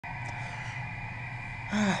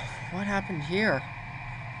What happened here?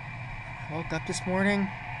 Woke up this morning,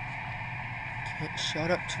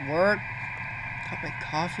 showed up to work, got my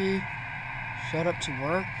coffee, showed up to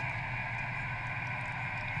work.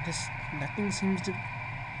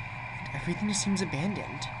 Everything just seems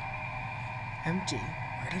abandoned. Empty.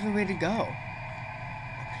 Where'd everybody go?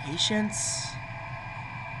 My patients?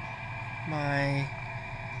 My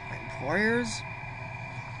employers?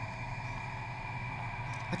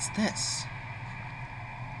 What's this?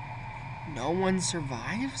 No one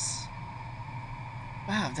survives?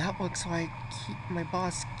 Wow, that looks like my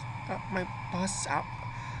boss out.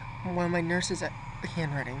 One of my nurses'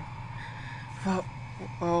 handwriting.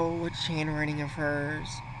 Oh, which handwriting of hers?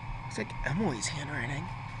 Looks like Emily's handwriting.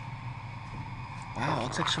 Wow,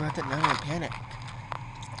 looks like she wrote that note in a panic.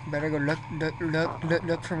 Better go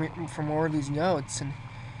look for more of these notes and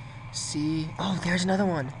see. Oh, there's another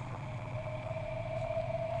one.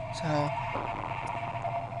 So,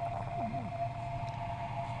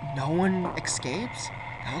 no one escapes?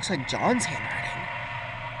 That looks like John's handwriting.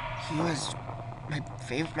 He was my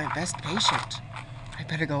best patient. I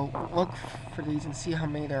better go look for these and see how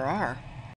many there are.